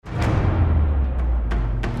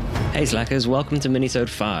Hey Slackers, welcome to Minisode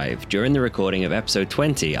 5. During the recording of episode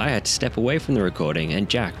 20, I had to step away from the recording and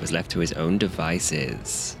Jack was left to his own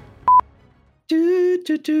devices.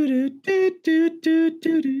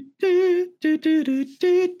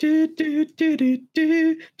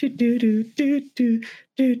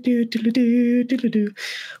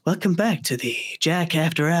 Welcome back to the Jack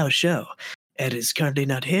After Hours show. Ed is currently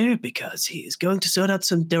not here because he's going to sort out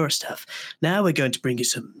some door stuff. Now we're going to bring you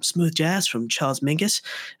some smooth jazz from Charles Mingus,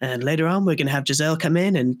 and later on we're going to have Giselle come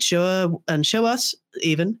in and show us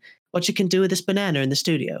even what you can do with this banana in the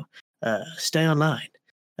studio. Stay online.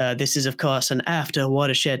 This is, of course, an after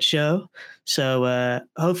Watershed show, so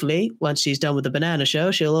hopefully once she's done with the banana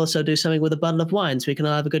show, she'll also do something with a bottle of wine so we can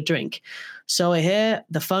all have a good drink. So I hear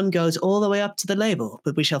the fun goes all the way up to the label,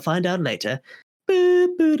 but we shall find out later.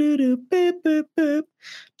 Boop, boop, boop, boop, boop, boop.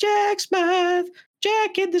 Jack Smith,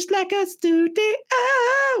 Jack in the Slacker studio.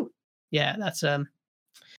 Yeah, that's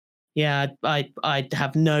yeah, I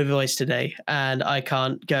have no voice today, and I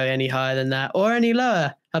can't go any higher than that or any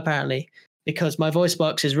lower apparently, because my voice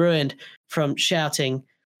box is ruined from shouting.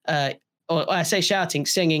 Or I say shouting,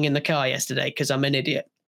 singing in the car yesterday because I'm an idiot.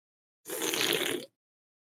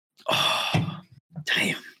 Oh,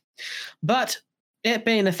 damn! But it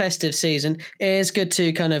being a festive season, it is good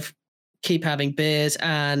to kind of keep having beers.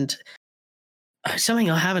 And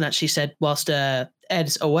something I haven't actually said whilst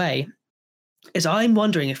Ed's away is I'm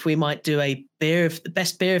wondering if we might do a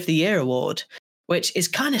best beer of the year award, which is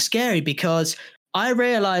kind of scary because I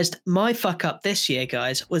realized my fuck up this year,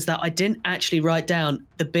 guys, was that I didn't actually write down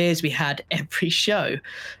the beers we had every show.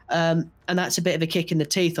 And that's a bit of a kick in the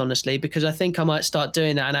teeth, honestly, because I think I might start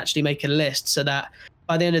doing that and actually make a list so that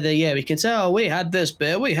by the end of the year, we can say, oh, we had this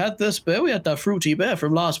beer, we had that fruity beer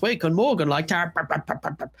from last week on Morgan, like,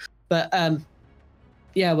 but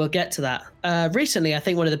yeah, we'll get to that. Recently, I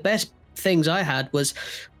think one of the best things I had was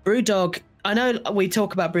Brewdog. I know we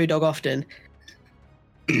talk about Brewdog often.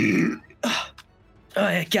 Oh,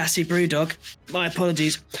 yeah, gassy Brewdog. My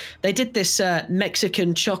apologies. They did this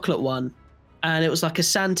Mexican chocolate one, and it was like a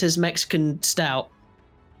Santa's Mexican stout.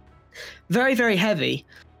 Very, very heavy.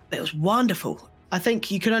 It was wonderful. I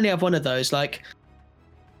think you can only have one of those. Like,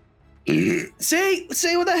 see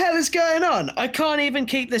what the hell is going on? I can't even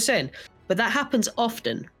keep this in. But that happens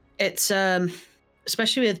often. It's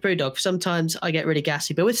especially with Brewdog. Sometimes I get really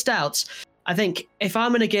gassy. But with stouts, I think if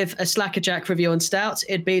I'm going to give a Slacker Jack review on stouts,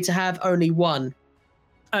 it'd be to have only one.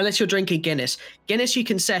 Unless you're drinking Guinness. Guinness you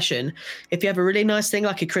can session. If you have a really nice thing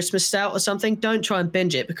like a Christmas stout or something, don't try and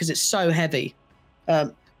binge it because it's so heavy.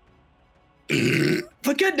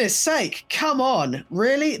 For goodness sake, come on.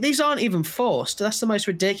 Really? These aren't even forced. That's the most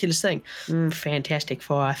ridiculous thing. Fantastic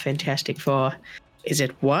Four. Is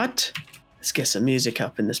it what? Let's get some music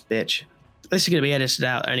up in this bitch. This is going to be edited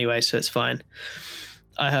out anyway, so it's fine.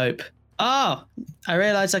 I hope. Oh, I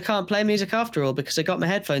realised I can't play music after all because I got my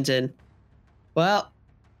headphones in. Well,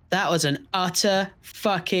 that was an utter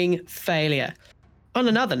fucking failure. On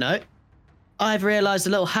another note, I've realised a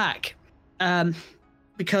little hack.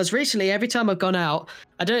 Because recently, every time I've gone out,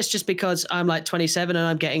 I don't know, it's just because I'm like 27 and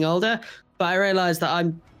I'm getting older, but I realize that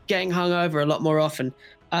I'm getting hungover a lot more often.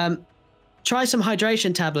 Try some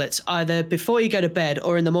hydration tablets, either before you go to bed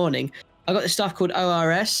or in the morning. I got this stuff called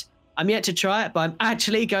ORS. I'm yet to try it, but I'm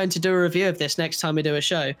actually going to do a review of this next time we do a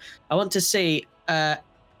show. I want to see,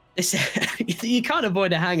 this. You can't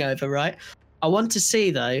avoid a hangover, right? I want to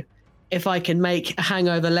see, though, if I can make a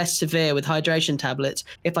hangover less severe with hydration tablets,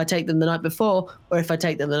 if I take them the night before or if I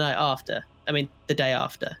take them the night after. I mean, the day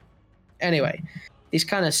after. Anyway, these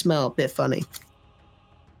kind of smell a bit funny.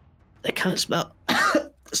 They kind of smell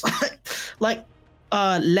like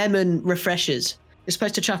lemon refreshers. You're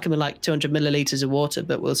supposed to chuck them in like 200 milliliters of water,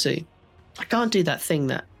 but we'll see. I can't do that thing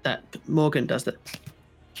that Morgan does. That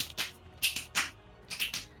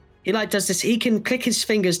he like does this. He can click his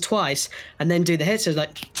fingers twice and then do the hits. So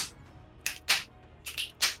like,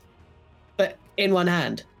 but in one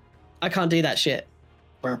hand. I can't do that shit.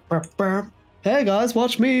 Hey guys,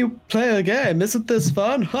 watch me play a game. Isn't this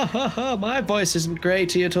fun? Ha ha ha. My voice isn't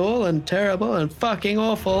great at all and terrible and fucking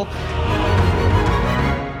awful.